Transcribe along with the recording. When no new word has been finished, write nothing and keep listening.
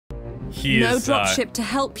No dropship to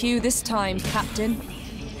help you this time, Captain.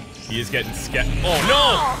 He is getting Oh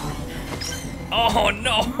no! Oh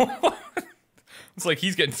no! It's like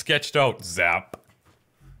he's getting sketched out. Zap.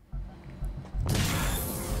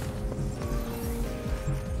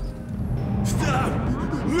 Stop!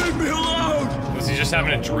 Leave me alone! Was he just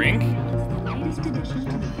having a drink? What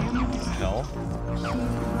the hell?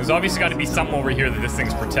 There's obviously got to be something over here that this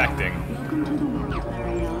thing's protecting.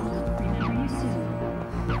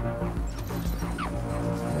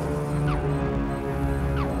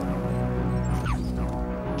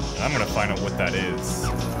 I'm gonna find out what that is.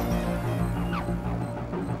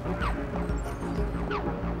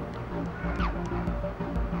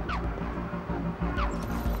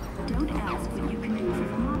 Don't ask what you can do for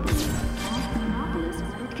Remembranes. Ask Remembranes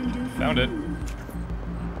what it can do for Found it.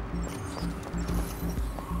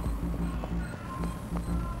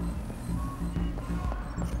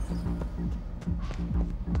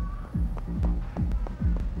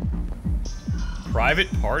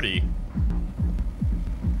 Private party.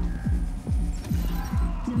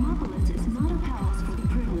 Remembranes is not a palace for the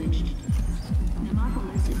privileged.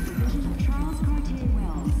 Remembranes is the vision of Charles Cartier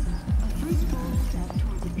Wells, a first bold step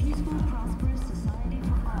towards a peaceful, prosperous society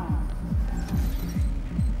for all.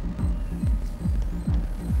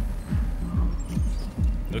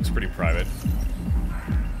 Looks pretty private.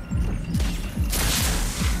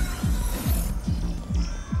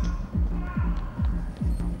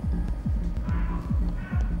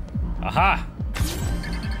 Aha!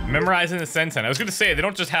 Memorizing the Sensen. I was gonna say, they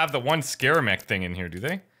don't just have the one Scaramech thing in here, do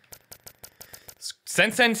they?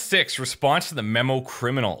 Sensen 6, response to the memo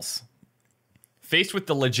criminals. Faced with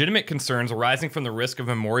the legitimate concerns arising from the risk of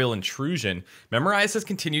memorial intrusion, Remembranes has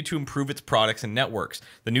continued to improve its products and networks.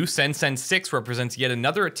 The new Sensen 6 represents yet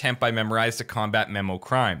another attempt by Remembranes to combat memo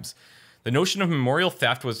crimes. The notion of memorial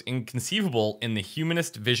theft was inconceivable in the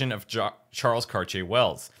humanist vision of Charles Cartier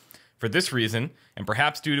Wells. For this reason, and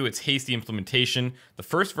perhaps due to its hasty implementation, the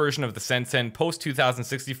first version of the Sensen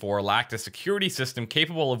post-2064 lacked a security system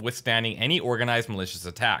capable of withstanding any organized malicious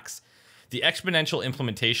attacks. The exponential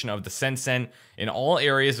implementation of the Sensen in all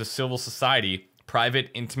areas of civil society, private,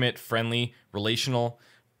 intimate, friendly, relational,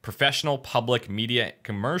 professional, public, media,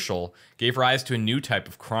 commercial, gave rise to a new type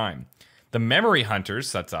of crime. The memory hunters,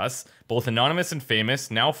 that's us, both anonymous and famous,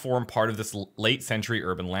 now form part of this late-century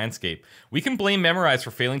urban landscape. We can blame Remembranes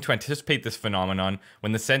for failing to anticipate this phenomenon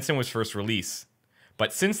when the Sensen was first released.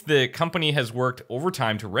 But since the company has worked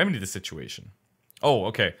overtime to remedy the situation. Oh,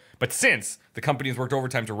 okay. But since the company has worked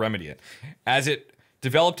overtime to remedy it. As it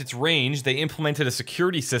developed its range, they implemented a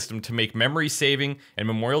security system to make memory saving and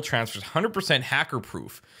memorial transfers 100%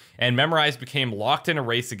 hacker-proof. And Remembranes became locked in a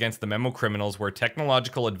race against the memo criminals where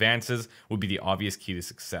technological advances would be the obvious key to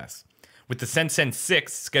success. With the Sensen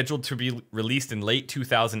 6 scheduled to be released in late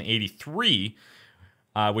 2083,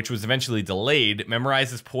 which was eventually delayed,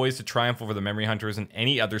 Remembranes is poised to triumph over the memory hunters and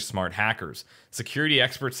any other smart hackers. Security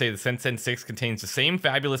experts say the Sensen 6 contains the same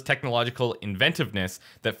fabulous technological inventiveness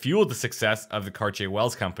that fueled the success of the Cartier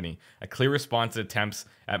Wells company, a clear response to attempts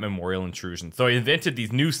at memorial intrusion. So he invented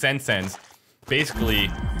these new Sensens basically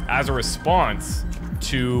as a response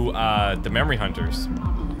to the memory hunters.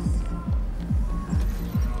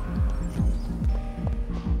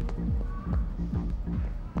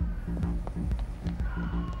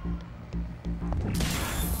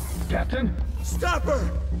 Captain? Stop her!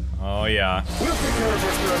 Oh, yeah. We'll take care of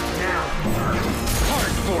this now.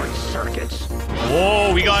 Hardboard circuits.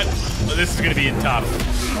 Whoa, we got... Oh, this is gonna be tough.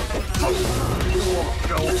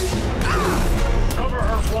 Cover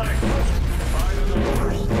her flank.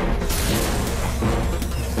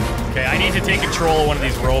 Okay, I need to take control of one of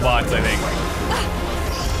these robots, I think.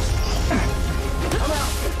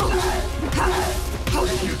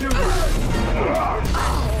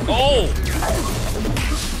 Oh!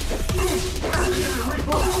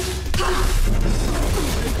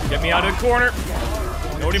 Get me out of the corner.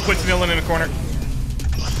 Nobody puts Millen in the corner.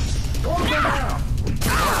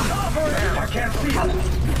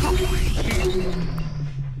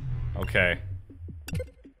 Okay.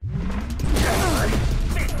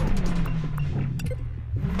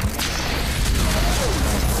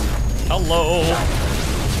 Hello.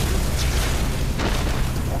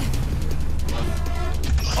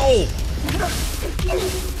 Oh!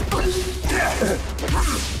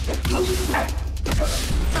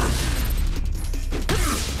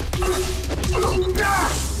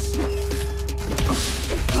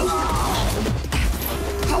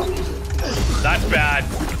 That's bad.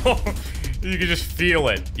 You can just feel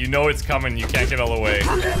it. You know it's coming. You can't get out of the way.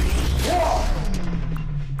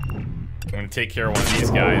 I'm gonna take care of one of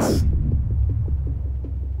these guys.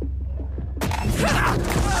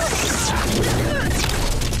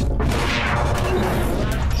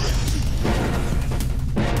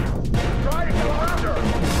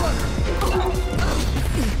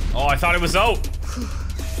 it was out.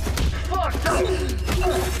 Fucked up.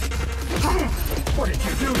 What did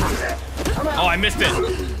you do with that? Oh, I missed it.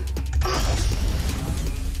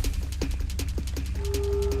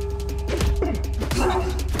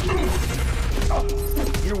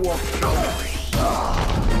 You won't kill me.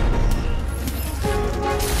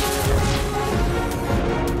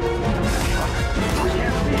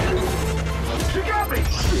 She got me.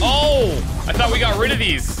 Oh, I thought we got rid of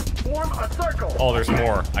these. Form a circle. Oh, there's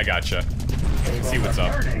more. I gotcha. Let's see what's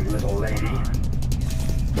up. Turning, little lady.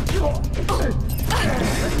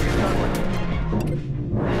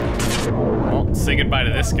 Well, say goodbye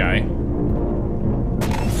to this guy.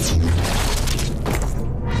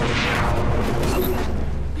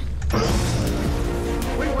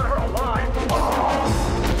 We want her alive.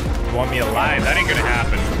 You want me alive? That ain't gonna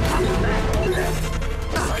happen.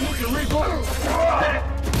 I need to reload.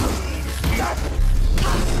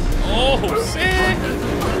 Oh, sick!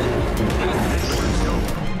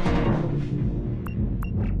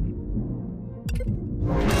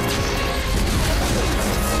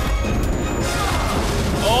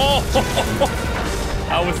 Oh!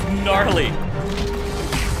 That was gnarly.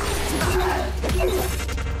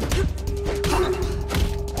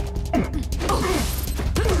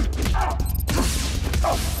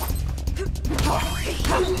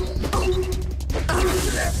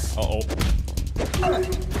 Uh-oh.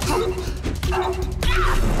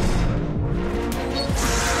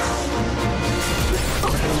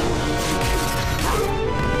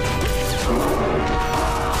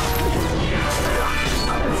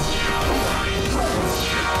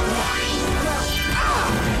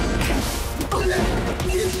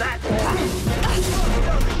 Is that all?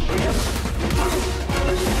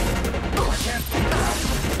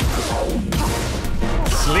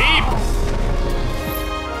 Sleep!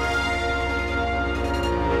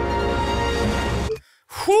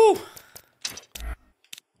 Whew!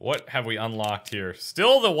 What have we unlocked here?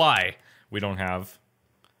 Still the Y we don't have,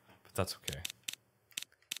 but that's okay.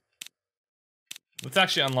 Let's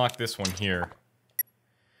actually unlock this one here.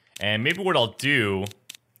 And maybe what I'll do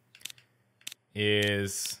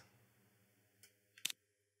is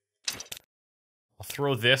I'll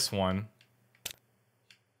throw this one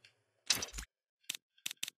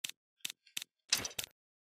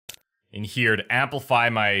in here to amplify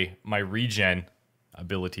my regen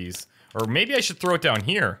abilities. Or maybe I should throw it down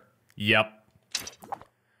here. Yep.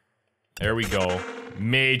 There we go.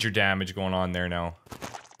 Major damage going on there now.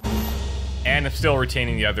 And I'm still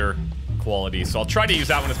retaining the other qualities, so I'll try to use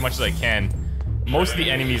that one as much as I can. Most of the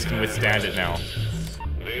enemies can withstand it now.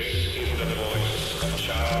 This is the voice of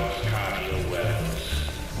Charles Carter Wells.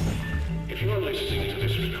 If you are listening to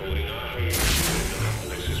this recording, I hear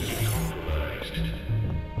this has been compromised.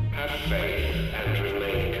 Have faith and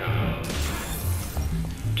remain calm.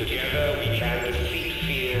 Together we can defeat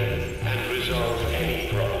fear and resolve any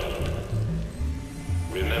problem.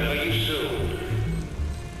 Remember you soon.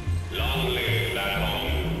 Long live that home.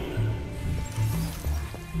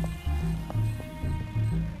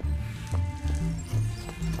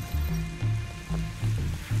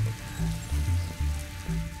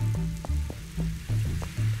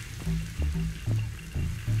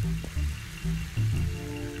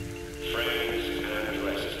 Friends and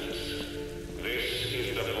residents, this is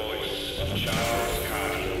the voice of Charles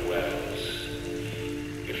Carter Wells.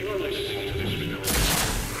 If you are listening to this recording,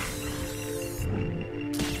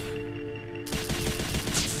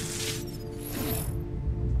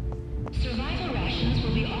 Survival rations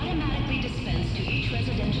will be automatically dispensed to each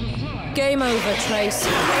residential floor. Game over, Trace.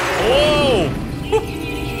 Whoa!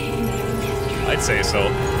 I'd say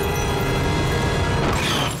so.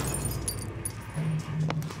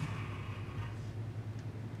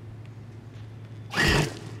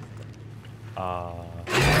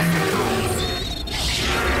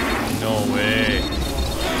 No way.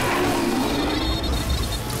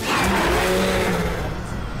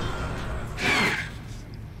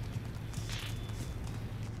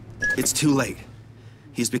 It's too late.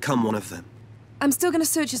 He's become one of them. I'm still gonna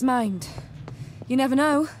search his mind. You never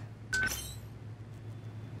know.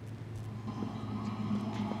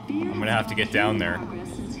 I'm gonna have to get down there.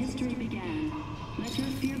 Since history began. Let your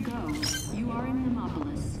fear go. You are in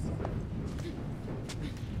Remembranes.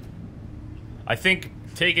 I think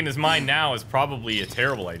taking his mind now is probably a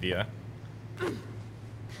terrible idea.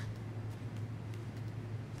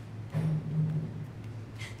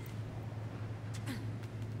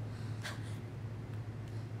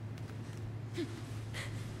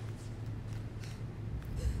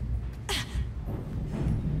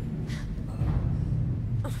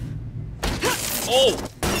 Oh!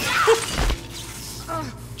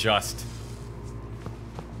 Just.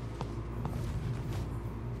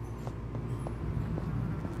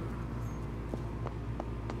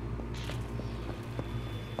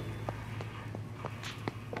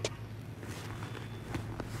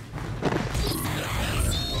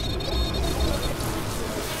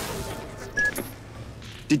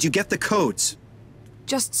 Did you get the codes?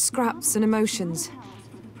 Just scraps and emotions.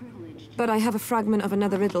 But I have a fragment of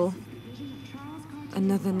another riddle.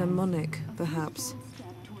 Another mnemonic, perhaps.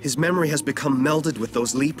 His memory has become melded with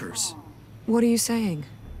those leapers. What are you saying?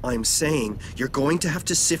 I'm saying you're going to have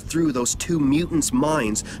to sift through those two mutants'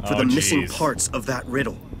 minds for the missing jeez. parts of that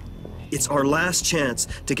riddle. It's our last chance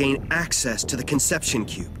to gain access to the conception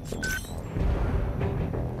cube.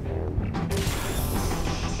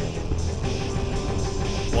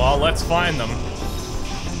 Well, let's find them.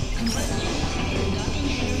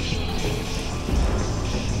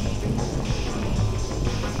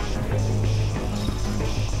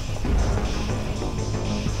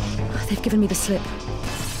 They've given me the slip.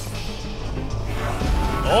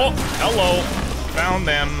 Oh, hello. Found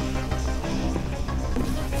them.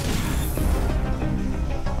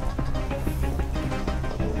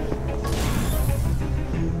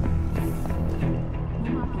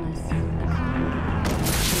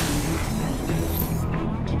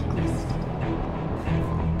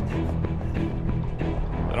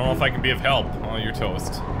 I don't know if I can be of help. Oh, you're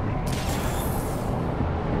toast.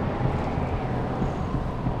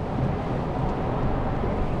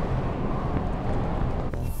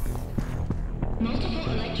 Multiple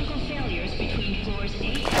electrical failures between floors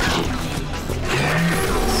 8 and 10.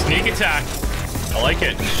 Sneak attack. I like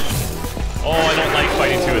it. Oh, I don't like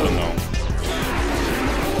fighting two of them, though.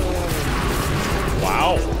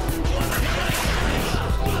 Wow.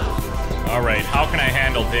 Alright, how can I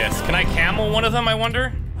handle this? Can I camel one of them, I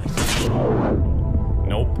wonder?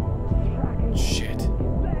 Nope. Shit.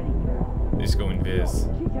 They just go invis.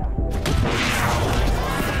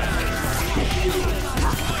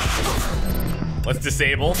 Let's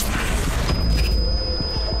disable.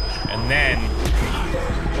 And then...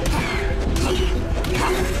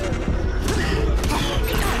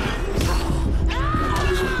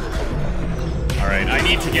 Alright, I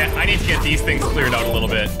need to get these things cleared out a little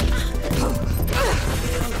bit.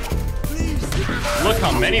 Look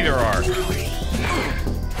how many there are.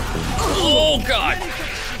 Oh god!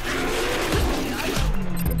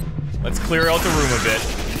 Let's clear out the room a bit.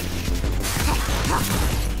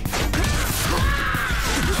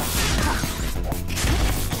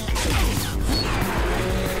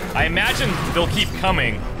 I imagine they'll keep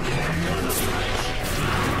coming.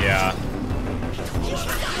 Yeah.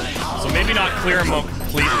 So maybe not clear them out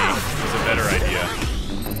completely is a better idea.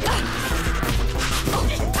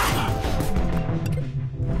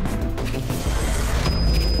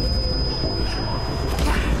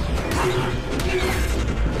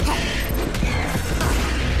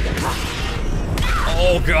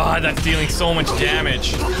 Oh god, that's dealing so much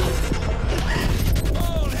damage.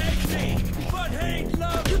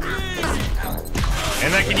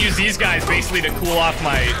 And I can use these guys basically to cool off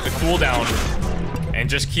the cooldown and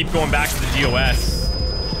just keep going back to the DOS.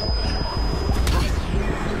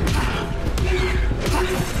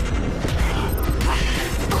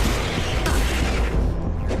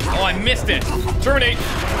 Oh, I missed it. Terminate.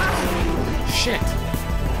 Shit.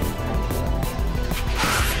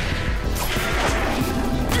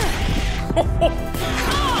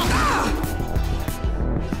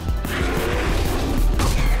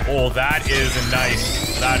 Oh, that is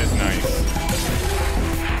nice. That is nice.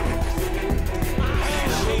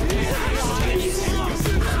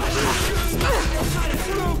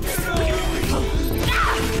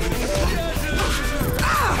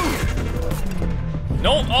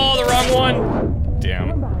 No, oh, the wrong one.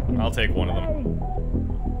 Damn. I'll take one of them.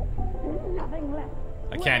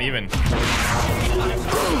 I can't even.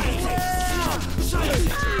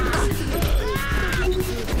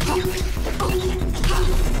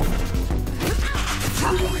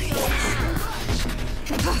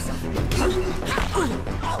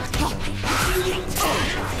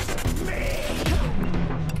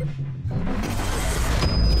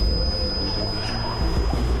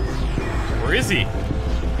 Where is he?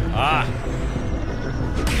 Ah.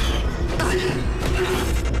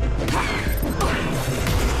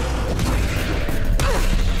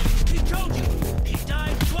 He told you. He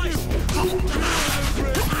died twice.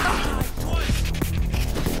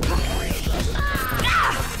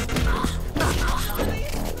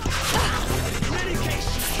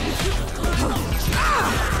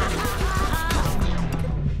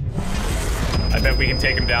 I bet we can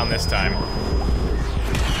take him down this time.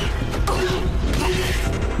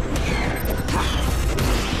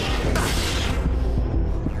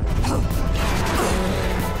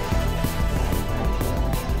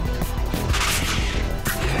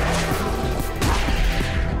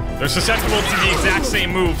 They're susceptible to the exact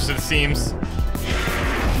same moves, it seems.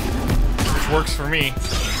 Which works for me.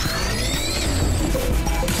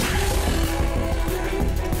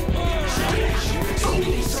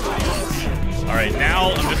 Alright,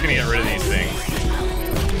 now I'm just gonna get rid of these things.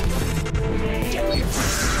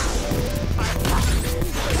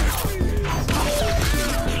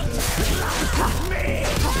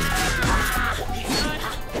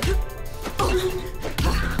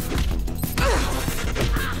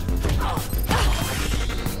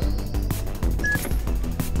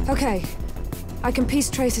 Okay. I can piece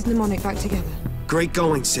Trace's mnemonic back together. Great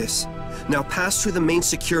going, sis. Now pass through the main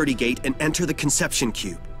security gate and enter the conception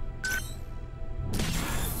cube.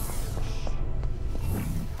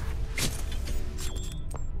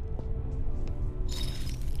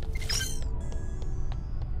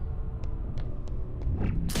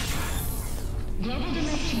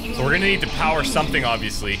 So we're gonna need to power something,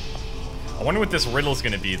 obviously. I wonder what this riddle's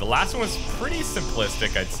gonna be. The last one was pretty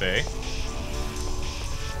simplistic, I'd say.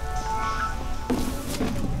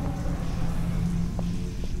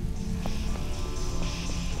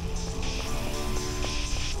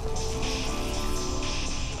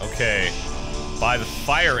 Okay. By the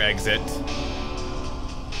fire exit.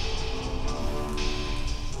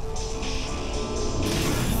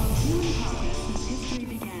 History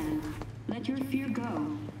began. Let your fear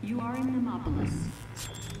go. You are in Nemopolis.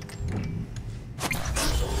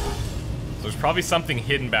 There's probably something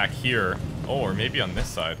hidden back here. Oh, or maybe on this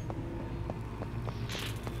side.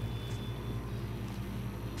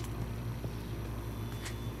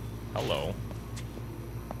 Hello.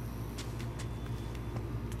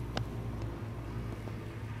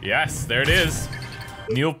 Yes, there it is.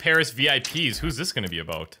 Neo Paris VIPs. Who's this going to be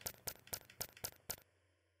about?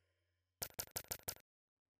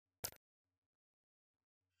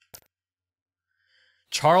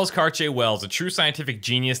 Charles Cartier-Wells, a true scientific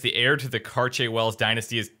genius, the heir to the Cartier-Wells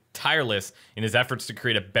dynasty, is tireless in his efforts to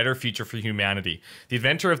create a better future for humanity. The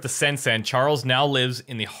inventor of the Sensen, Charles now lives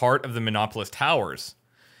in the heart of the Monopolis Towers,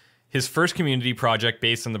 his first community project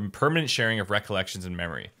based on the permanent sharing of recollections and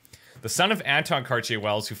memory. The son of Anton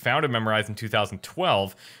Cartier-Wells, who founded Remembranes in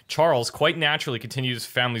 2012, Charles quite naturally continued his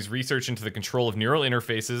family's research into the control of neural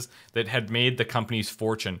interfaces that had made the company's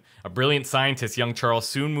fortune. A brilliant scientist, young Charles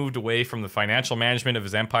soon moved away from the financial management of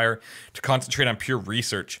his empire to concentrate on pure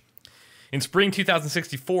research. In spring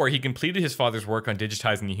 2064, he completed his father's work on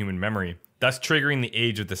digitizing the human memory, thus triggering the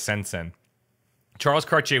age of the Sensen. Charles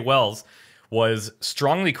Cartier-Wells was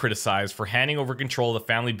strongly criticized for handing over control of the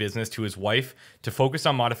family business to his wife to focus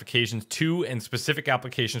on modifications to and specific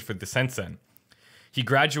applications for the Sensen. He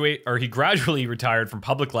gradually retired from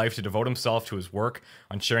public life to devote himself to his work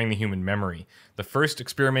on sharing the human memory. The first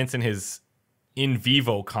experiments in his in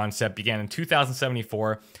vivo concept began in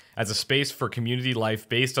 2074 as a space for community life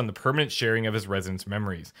based on the permanent sharing of his residents'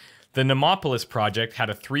 memories. The Nemopolis project had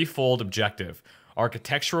a threefold objective: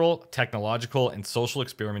 architectural, technological, and social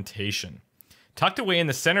experimentation. Tucked away in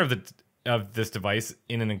the center of this device,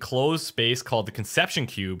 in an enclosed space called the Conception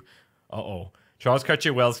Cube, Charles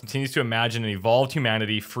Cartier-Wells continues to imagine an evolved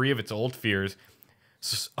humanity free of its old fears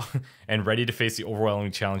and ready to face the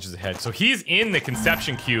overwhelming challenges ahead. So he's in the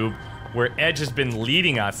Conception Cube, where Edge has been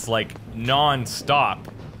leading us like non-stop.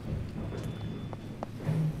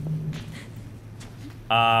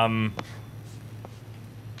 I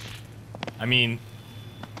mean,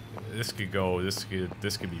 this could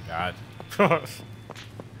be bad. I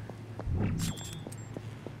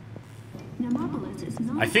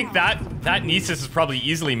think that Nesis is probably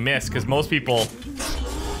easily missed, because most people,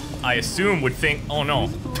 I assume, would think, oh no,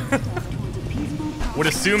 would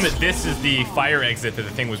assume that this is the fire exit that the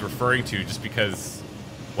thing was referring to, just because,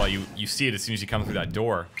 well, you see it as soon as you come through that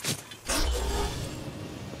door.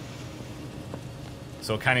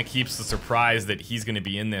 So it kind of keeps the surprise that he's going to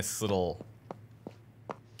be in this little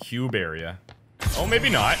cube area. Oh, maybe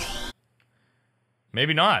not.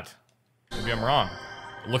 Maybe not. Maybe I'm wrong.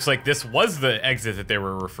 It looks like this was the exit that they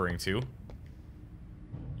were referring to.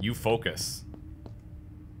 You focus.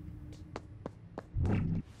 The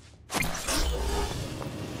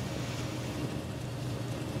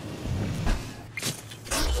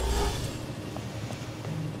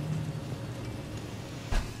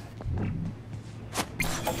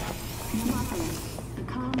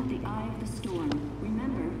calm at the eye of the storm.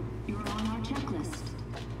 Remember, you're on our checklist.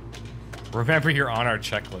 Remember, you're on our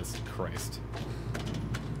checklist. Christ.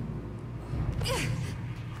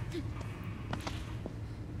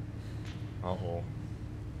 Uh-oh.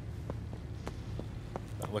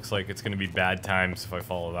 That looks like it's gonna be bad times if I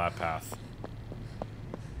follow that path.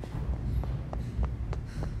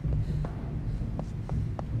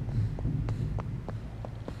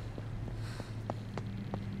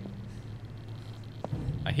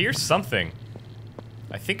 I hear something.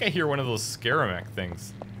 I think I hear one of those Scaramec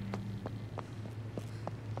things.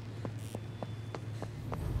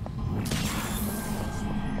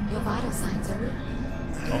 vital signs are weak.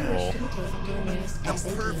 Uh-oh.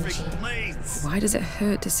 The perfect place. Why does it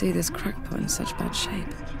hurt to see this crackpot in such bad shape?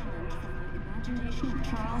 Imagination of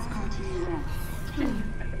Charles Cartier Webb.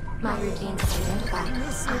 My routines identify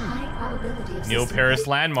a high probability of Neo system Paris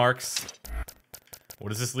landmarks.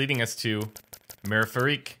 What is this leading us to?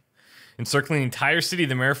 Mériphérique. Encircling the entire city,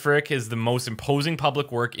 the Mériphérique is the most imposing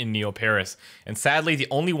public work in Neo Paris, and sadly the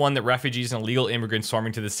only one that refugees and illegal immigrants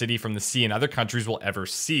swarming to the city from the sea and other countries will ever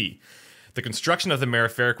see. The construction of the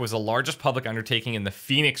Mériphérique was the largest public undertaking in the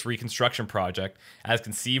Phoenix Reconstruction Project, as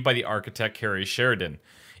conceived by the architect Carrie Sheridan.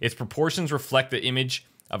 Its proportions reflect the image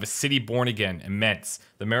of a city born again, immense.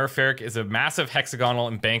 The Mériphérique is a massive hexagonal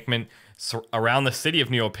embankment around the city of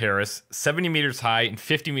Neo Paris, 70 meters high and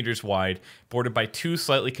 50 meters wide, bordered by two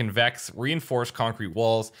slightly convex, reinforced concrete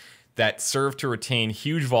walls that serve to retain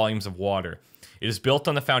huge volumes of water. It is built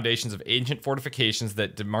on the foundations of ancient fortifications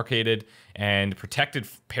that demarcated and protected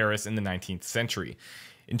Paris in the 19th century.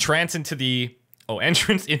 Entrance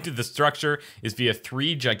into the structure is via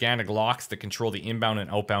 3 gigantic locks that control the inbound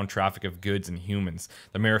and outbound traffic of goods and humans.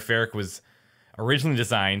 The Mériphérique was originally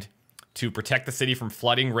designed to protect the city from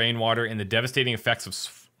flooding, rainwater, and the devastating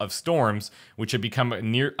effects of storms, which had become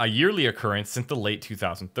a yearly occurrence since the late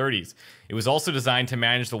 2030s. It was also designed to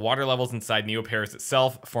manage the water levels inside Neo Paris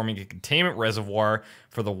itself, forming a containment reservoir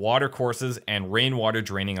for the water courses and rainwater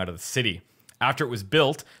draining out of the city. After it was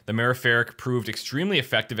built, the Mériphérique proved extremely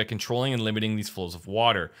effective at controlling and limiting these flows of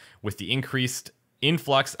water. With the increased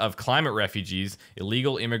influx of climate refugees,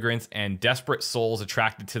 illegal immigrants, and desperate souls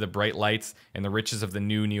attracted to the bright lights and the riches of the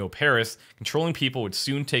new Neo Paris, controlling people would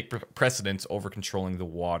soon take precedence over controlling the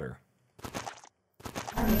water.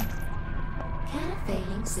 Can a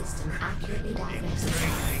failing system accurately diagnose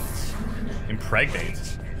this?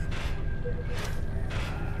 Impregnate.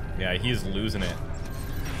 Yeah, he is losing it.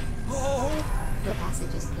 The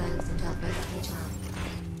passage is closed until further page on.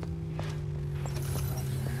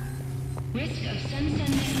 Risk of Sen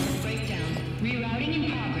network breakdown. Rerouting in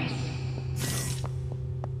progress.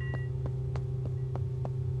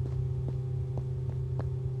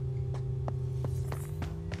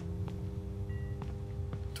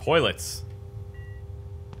 Toilets.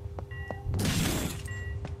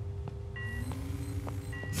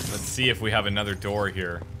 Let's see if we have another door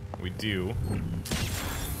here. We do.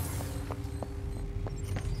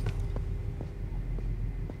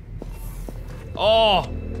 Oh!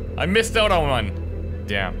 I missed out on one.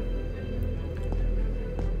 Damn.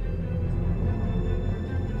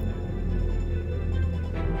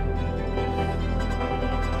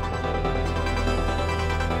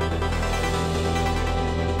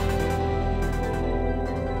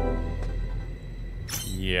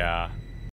 Yeah.